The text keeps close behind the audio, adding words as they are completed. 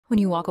When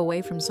you walk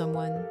away from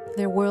someone,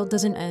 their world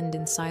doesn't end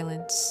in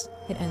silence,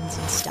 it ends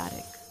in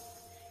static.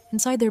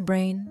 Inside their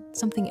brain,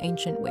 something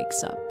ancient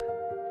wakes up.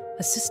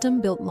 A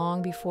system built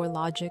long before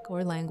logic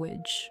or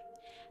language.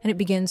 And it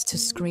begins to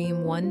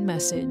scream one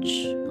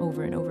message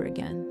over and over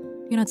again.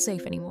 You're not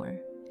safe anymore.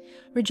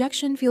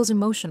 Rejection feels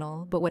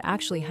emotional, but what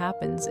actually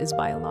happens is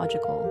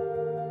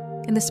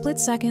biological. In the split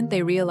second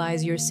they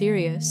realize you're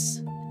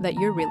serious, that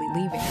you're really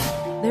leaving,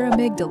 their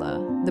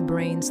amygdala, the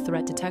brain's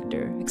threat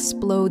detector,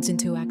 explodes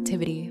into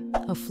activity.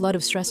 A flood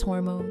of stress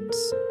hormones,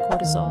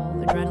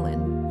 cortisol,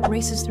 adrenaline,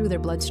 races through their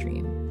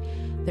bloodstream.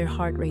 Their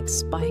heart rate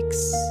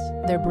spikes,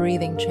 their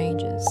breathing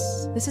changes.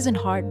 This isn't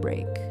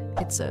heartbreak,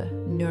 it's a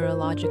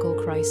neurological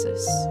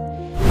crisis.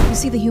 You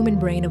see, the human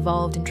brain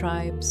evolved in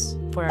tribes.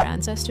 For our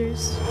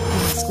ancestors,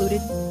 being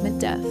excluded meant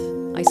death,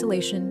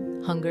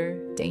 isolation,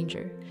 hunger,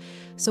 danger.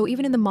 So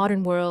even in the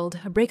modern world,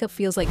 a breakup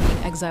feels like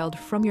being exiled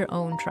from your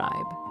own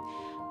tribe.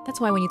 That's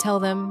why when you tell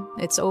them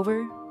it's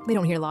over, they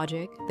don't hear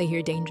logic, they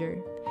hear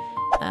danger.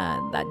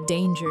 That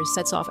danger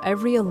sets off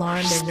every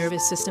alarm their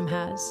nervous system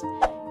has.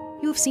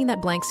 You've seen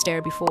that blank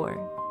stare before.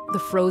 The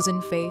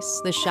frozen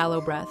face, the shallow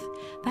breath.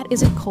 That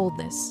isn't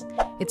coldness.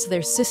 It's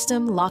their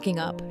system locking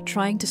up,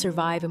 trying to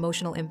survive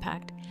emotional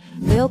impact.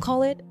 They'll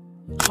call it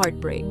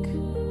heartbreak,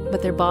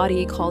 but their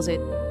body calls it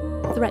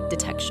threat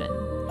detection.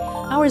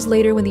 Hours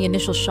later, when the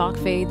initial shock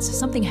fades,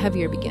 something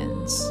heavier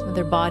begins.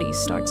 Their body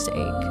starts to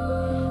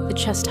ache. The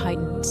chest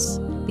heightens.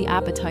 The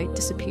appetite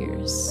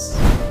disappears.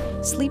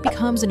 Sleep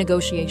becomes a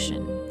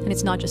negotiation, and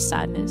it's not just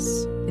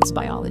sadness, it's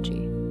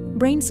biology.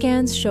 Brain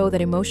scans show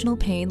that emotional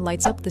pain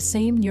lights up the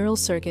same neural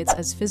circuits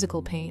as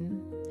physical pain.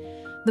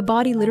 The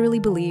body literally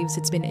believes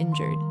it's been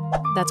injured.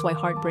 That's why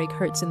heartbreak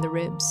hurts in the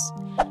ribs.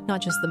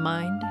 Not just the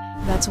mind,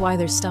 that's why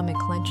their stomach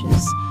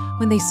clenches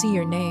when they see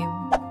your name.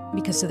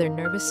 Because to their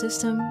nervous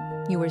system,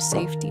 you were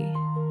safety.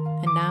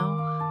 And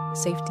now,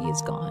 safety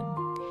is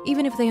gone.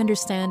 Even if they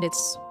understand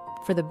it's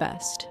for the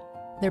best,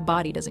 their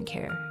body doesn't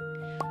care.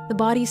 The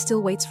body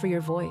still waits for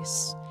your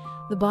voice.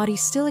 The body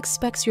still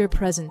expects your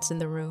presence in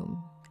the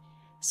room.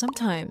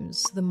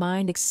 Sometimes, the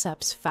mind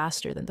accepts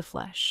faster than the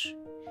flesh.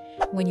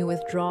 When you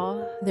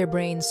withdraw, their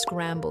brain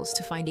scrambles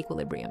to find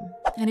equilibrium.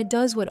 And it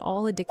does what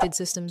all addicted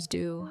systems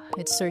do.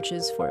 It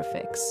searches for a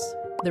fix.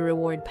 The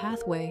reward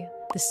pathway,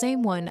 the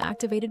same one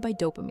activated by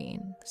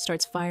dopamine,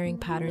 starts firing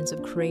patterns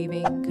of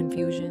craving,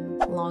 confusion,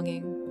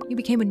 longing. You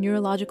became a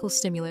neurological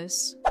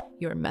stimulus.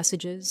 Your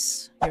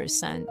messages, your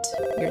scent,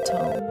 your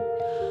tone.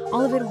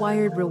 All of it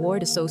wired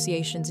reward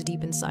associations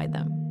deep inside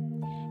them.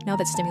 Now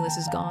that stimulus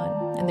is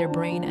gone, and their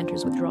brain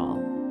enters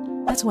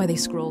withdrawal, that's why they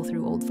scroll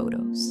through old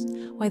photos,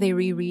 why they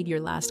reread your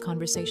last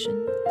conversation,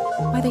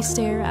 why they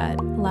stare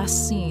at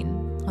last seen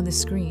on the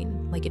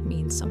screen like it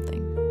means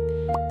something.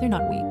 They're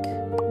not weak,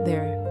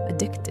 they're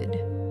addicted.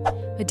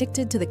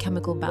 Addicted to the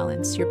chemical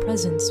balance your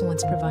presence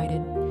once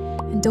provided.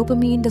 And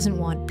dopamine doesn't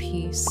want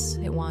peace,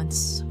 it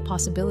wants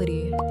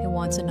possibility, it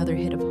wants another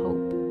hit of hope.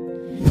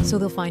 So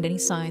they'll find any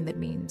sign that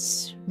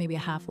means maybe a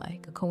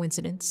half-like, a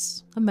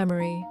coincidence, a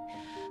memory.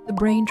 The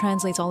brain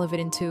translates all of it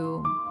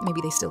into maybe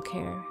they still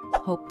care.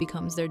 Hope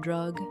becomes their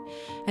drug,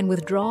 and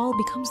withdrawal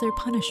becomes their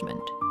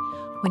punishment.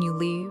 When you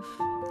leave,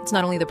 it's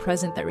not only the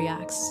present that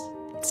reacts,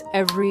 it's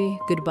every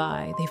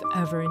goodbye they've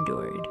ever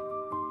endured.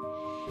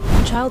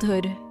 In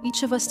childhood,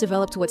 each of us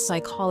developed what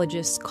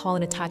psychologists call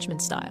an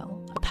attachment style,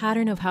 a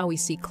pattern of how we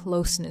seek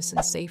closeness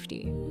and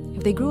safety.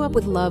 If they grew up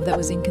with love that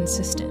was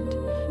inconsistent,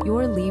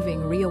 your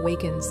leaving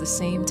reawakens the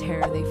same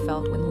terror they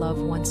felt when love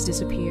once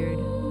disappeared.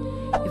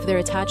 If their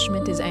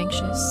attachment is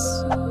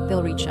anxious,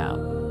 they'll reach out.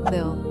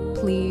 They'll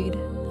plead,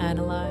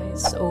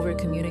 analyze,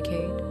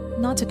 over-communicate,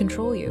 not to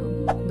control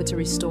you, but to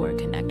restore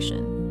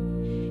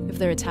connection. If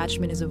their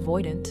attachment is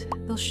avoidant,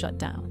 they'll shut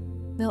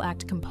down. They'll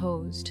act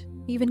composed,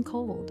 even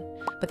cold,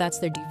 but that's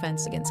their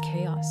defense against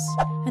chaos.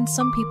 And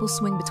some people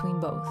swing between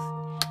both.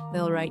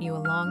 They'll write you a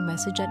long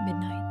message at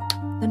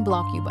midnight, then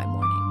block you by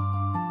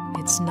morning.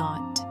 It's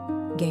not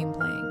game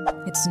playing,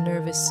 it's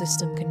nervous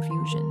system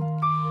confusion.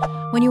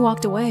 When you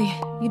walked away,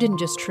 you didn't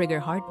just trigger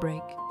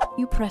heartbreak.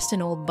 You pressed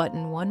an old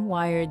button one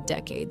wired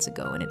decades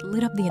ago and it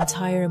lit up the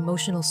entire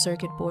emotional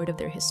circuit board of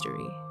their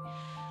history.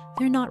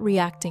 They're not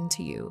reacting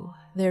to you,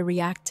 they're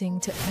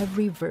reacting to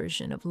every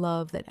version of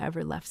love that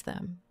ever left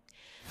them.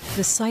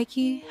 The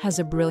psyche has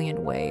a brilliant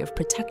way of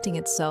protecting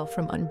itself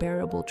from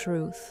unbearable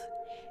truth.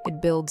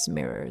 It builds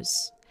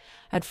mirrors.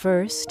 At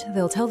first,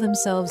 they'll tell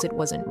themselves it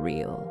wasn't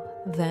real.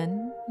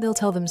 Then, they'll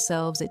tell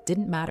themselves it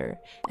didn't matter.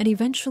 And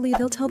eventually,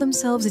 they'll tell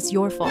themselves it's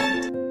your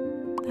fault.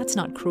 That's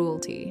not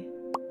cruelty.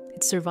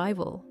 It's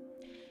survival.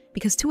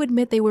 Because to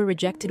admit they were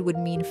rejected would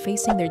mean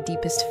facing their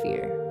deepest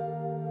fear.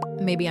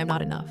 Maybe I'm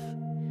not enough.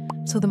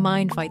 So the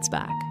mind fights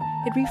back.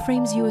 It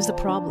reframes you as the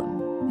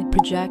problem. It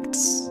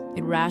projects,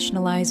 it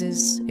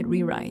rationalizes, it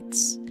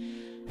rewrites.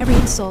 Every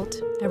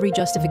insult, every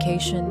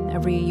justification,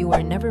 every "you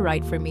are never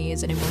right for me"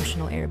 is an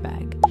emotional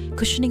airbag,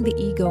 cushioning the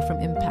ego from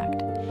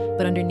impact.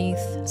 But underneath,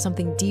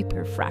 something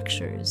deeper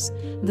fractures,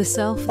 the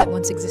self that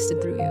once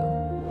existed through you.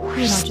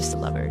 You're not just a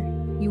lover,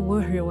 you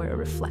were a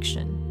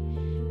reflection.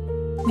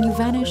 When you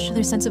vanish,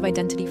 their sense of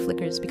identity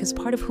flickers because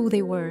part of who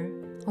they were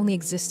only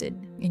existed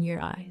in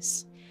your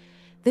eyes.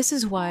 This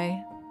is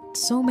why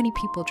so many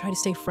people try to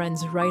stay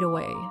friends right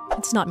away.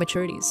 It's not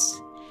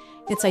maturities,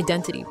 it's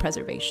identity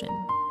preservation.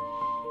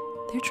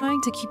 They're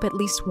trying to keep at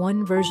least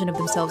one version of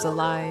themselves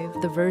alive,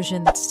 the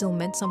version that still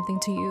meant something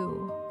to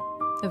you.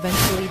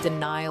 Eventually,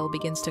 denial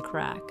begins to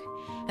crack,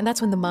 and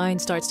that's when the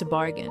mind starts to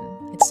bargain.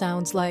 It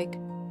sounds like,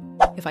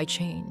 if I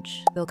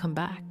change, they'll come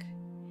back.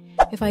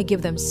 If I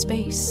give them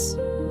space,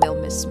 they'll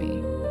miss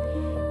me.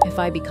 If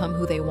I become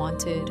who they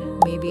wanted,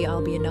 maybe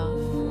I'll be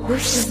enough.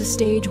 This is the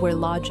stage where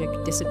logic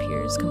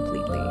disappears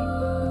completely.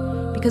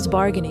 Because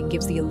bargaining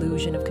gives the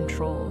illusion of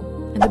control,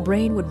 and the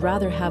brain would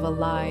rather have a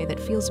lie that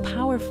feels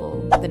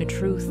powerful than a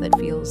truth that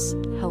feels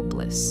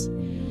helpless.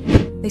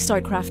 They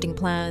start crafting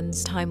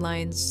plans,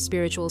 timelines,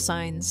 spiritual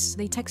signs.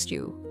 They text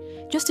you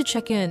just to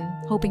check in,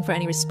 hoping for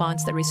any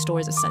response that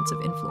restores a sense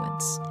of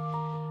influence.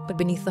 But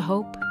beneath the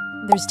hope,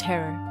 there's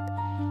terror.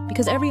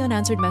 Because every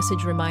unanswered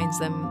message reminds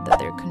them that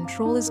their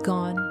control is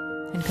gone,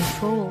 and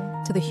control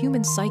to the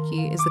human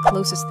psyche is the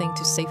closest thing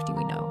to safety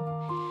we know.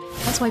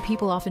 That's why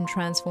people often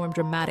transform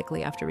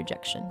dramatically after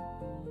rejection.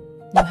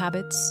 New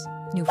habits,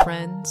 new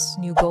friends,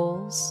 new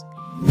goals.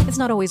 It's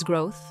not always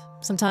growth.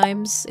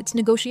 Sometimes it's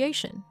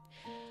negotiation.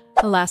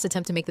 A last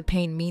attempt to make the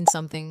pain mean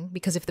something,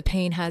 because if the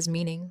pain has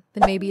meaning,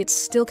 then maybe it's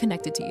still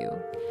connected to you.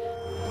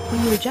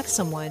 When you reject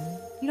someone,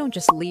 you don't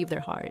just leave their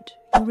heart.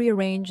 You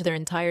rearrange their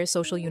entire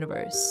social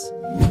universe.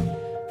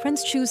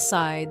 Friends choose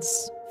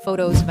sides,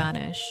 photos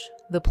vanish,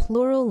 the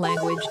plural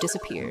language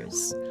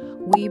disappears.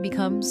 We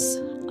becomes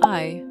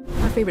I.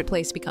 Our favorite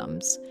place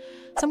becomes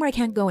somewhere I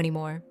can't go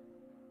anymore.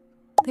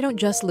 They don't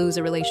just lose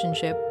a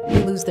relationship,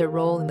 they lose their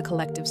role in the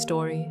collective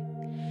story.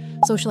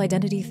 Social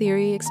identity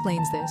theory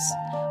explains this.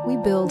 We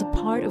build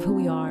part of who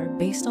we are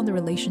based on the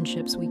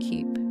relationships we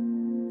keep.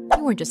 You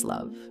weren't just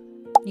love.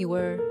 You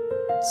were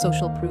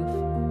social proof.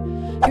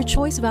 Your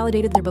choice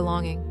validated their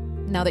belonging.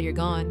 Now that you're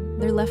gone,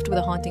 they're left with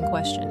a haunting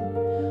question.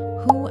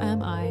 Who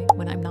am I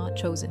when I'm not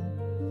chosen?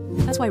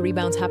 That's why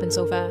rebounds happen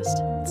so fast.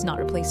 It's not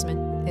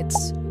replacement,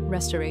 it's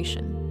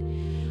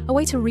restoration. A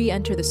way to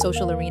re-enter the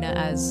social arena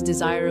as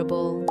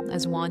desirable,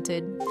 as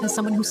wanted, as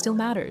someone who still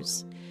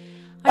matters.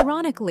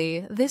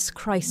 Ironically, this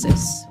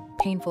crisis,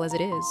 painful as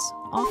it is,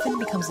 often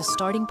becomes the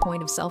starting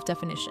point of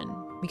self-definition,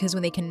 because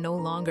when they can no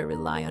longer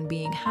rely on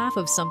being half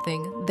of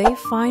something, they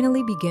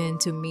finally begin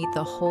to meet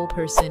the whole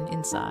person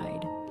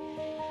inside.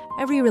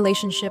 Every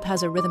relationship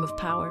has a rhythm of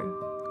power,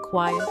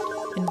 quiet,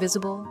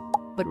 invisible,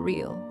 but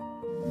real.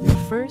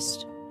 At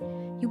first,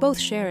 you both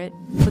share it,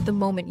 but the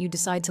moment you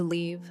decide to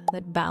leave,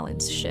 that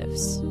balance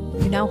shifts.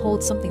 You now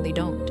hold something they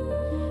don't,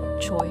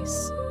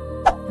 choice.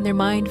 And their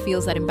mind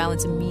feels that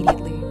imbalance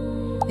immediately.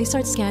 They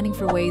start scanning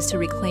for ways to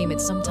reclaim it,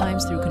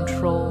 sometimes through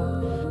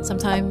control,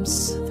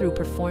 sometimes through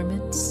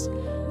performance,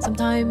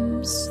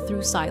 sometimes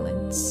through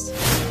silence.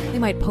 They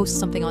might post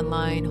something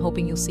online,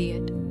 hoping you'll see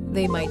it.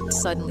 They might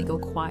suddenly go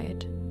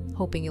quiet,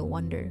 hoping you'll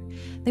wonder.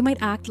 They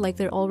might act like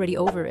they're already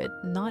over it,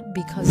 not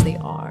because they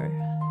are,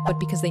 but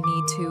because they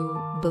need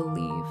to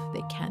believe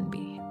they can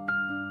be.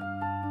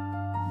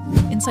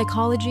 In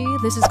psychology,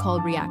 this is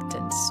called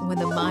reactance, when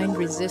the mind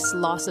resists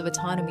loss of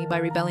autonomy by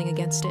rebelling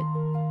against it.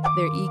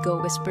 Their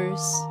ego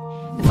whispers,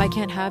 if I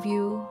can't have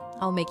you,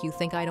 I'll make you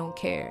think I don't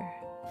care.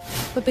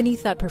 But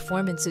beneath that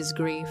performance is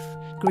grief,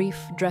 grief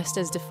dressed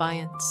as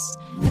defiance.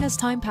 And as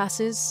time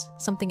passes,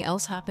 something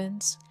else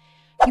happens.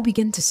 You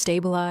begin to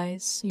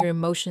stabilize, your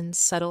emotions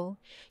settle,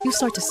 you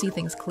start to see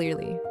things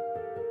clearly.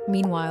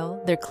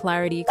 Meanwhile, their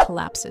clarity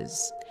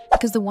collapses,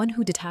 because the one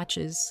who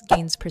detaches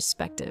gains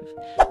perspective,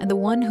 and the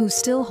one who's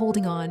still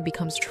holding on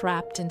becomes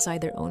trapped inside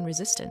their own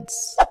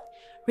resistance.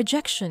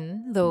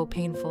 Rejection, though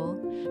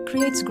painful,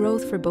 creates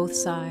growth for both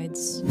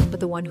sides, but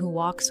the one who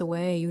walks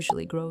away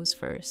usually grows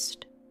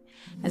first.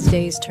 As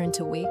days turn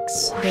to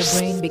weeks, their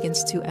brain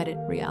begins to edit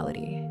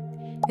reality.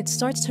 It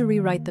starts to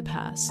rewrite the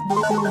past,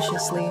 not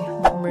maliciously,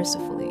 but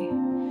mercifully.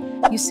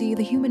 You see,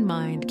 the human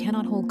mind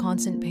cannot hold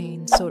constant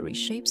pain, so it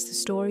reshapes the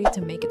story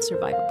to make it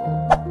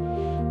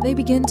survivable. They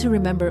begin to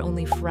remember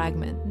only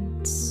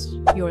fragments.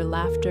 Your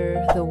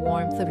laughter, the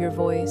warmth of your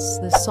voice,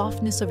 the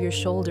softness of your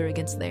shoulder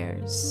against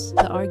theirs.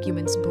 The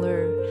arguments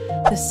blur,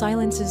 the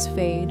silences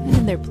fade, and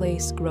in their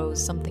place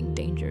grows something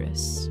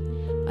dangerous.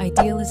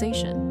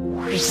 Idealization.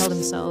 They tell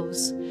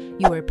themselves,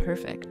 you were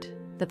perfect,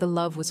 that the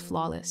love was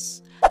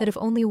flawless, that if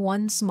only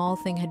one small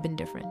thing had been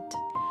different,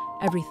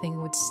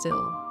 everything would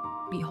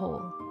still be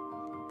whole.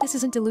 This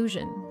isn't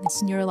delusion,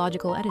 it's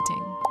neurological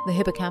editing. The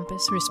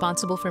hippocampus,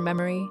 responsible for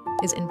memory,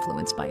 is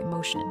influenced by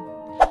emotion.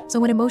 So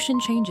when emotion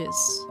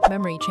changes,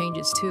 memory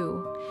changes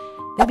too.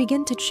 They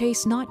begin to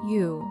chase not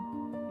you,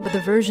 but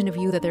the version of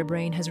you that their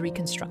brain has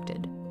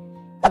reconstructed.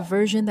 The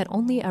version that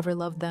only ever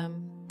loved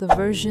them, the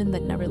version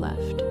that never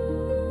left.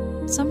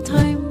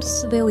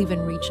 Sometimes they'll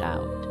even reach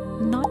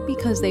out, not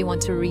because they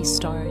want to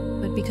restart,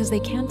 but because they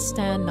can't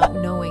stand not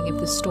knowing if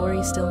the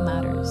story still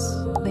matters.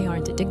 They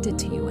aren't addicted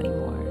to you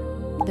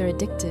anymore. They're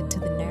addicted to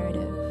the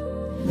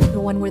narrative, the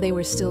one where they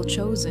were still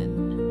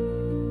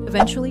chosen.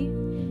 Eventually,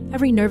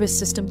 Every nervous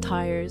system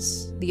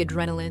tires, the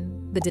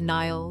adrenaline, the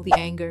denial, the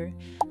anger.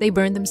 They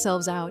burn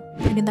themselves out,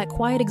 and in that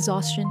quiet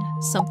exhaustion,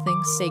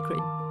 something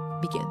sacred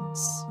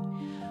begins.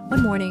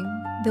 One morning,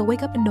 they'll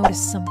wake up and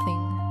notice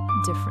something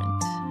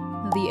different.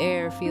 The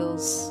air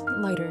feels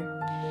lighter.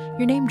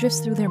 Your name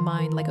drifts through their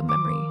mind like a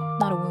memory,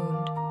 not a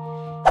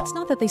wound. It's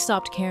not that they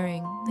stopped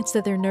caring, it's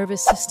that their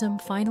nervous system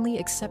finally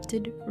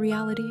accepted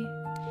reality.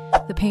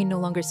 The pain no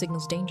longer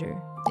signals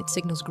danger, it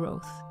signals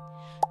growth.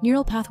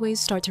 Neural pathways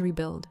start to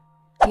rebuild.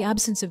 The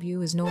absence of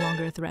you is no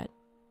longer a threat.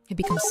 It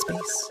becomes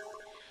space.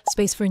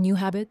 Space for new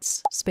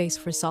habits, space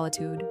for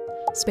solitude,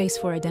 space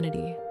for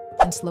identity.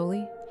 And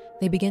slowly,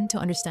 they begin to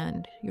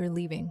understand your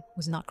leaving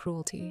was not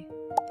cruelty.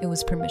 It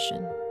was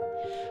permission.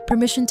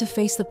 Permission to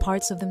face the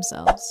parts of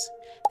themselves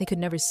they could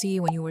never see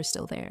when you were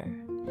still there.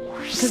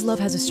 Because love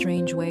has a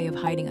strange way of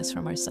hiding us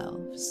from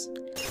ourselves.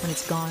 When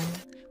it's gone,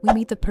 we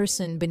meet the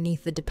person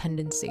beneath the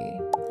dependency.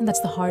 And that's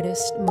the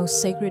hardest,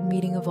 most sacred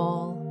meeting of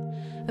all.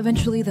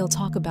 Eventually, they'll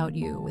talk about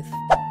you with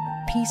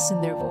peace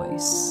in their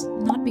voice,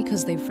 not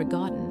because they've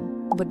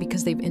forgotten, but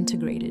because they've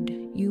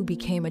integrated. You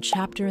became a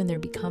chapter in their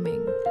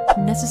becoming,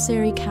 a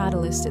necessary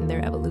catalyst in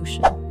their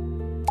evolution.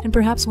 And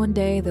perhaps one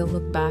day they'll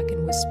look back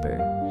and whisper,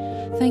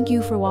 "Thank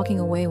you for walking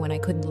away when I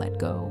couldn't let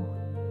go."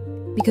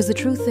 Because the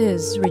truth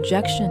is,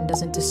 rejection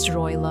doesn't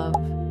destroy love.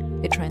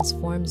 It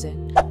transforms it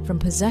from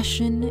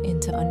possession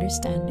into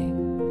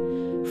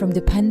understanding, from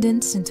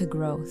dependence into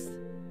growth,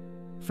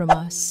 from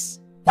us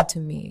into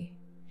me.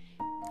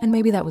 And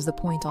maybe that was the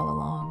point all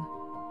along.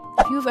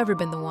 If you've ever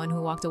been the one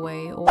who walked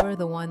away or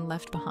the one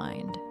left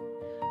behind,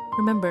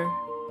 remember,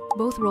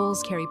 both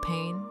roles carry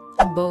pain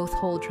and both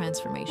hold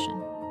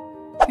transformation.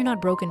 You're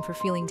not broken for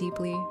feeling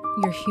deeply,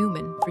 you're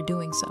human for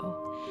doing so.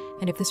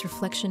 And if this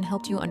reflection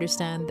helped you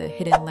understand the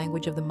hidden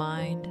language of the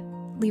mind,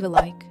 leave a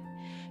like.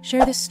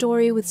 Share this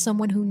story with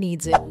someone who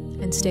needs it,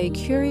 and stay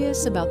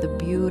curious about the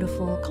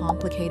beautiful,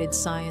 complicated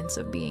science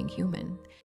of being human.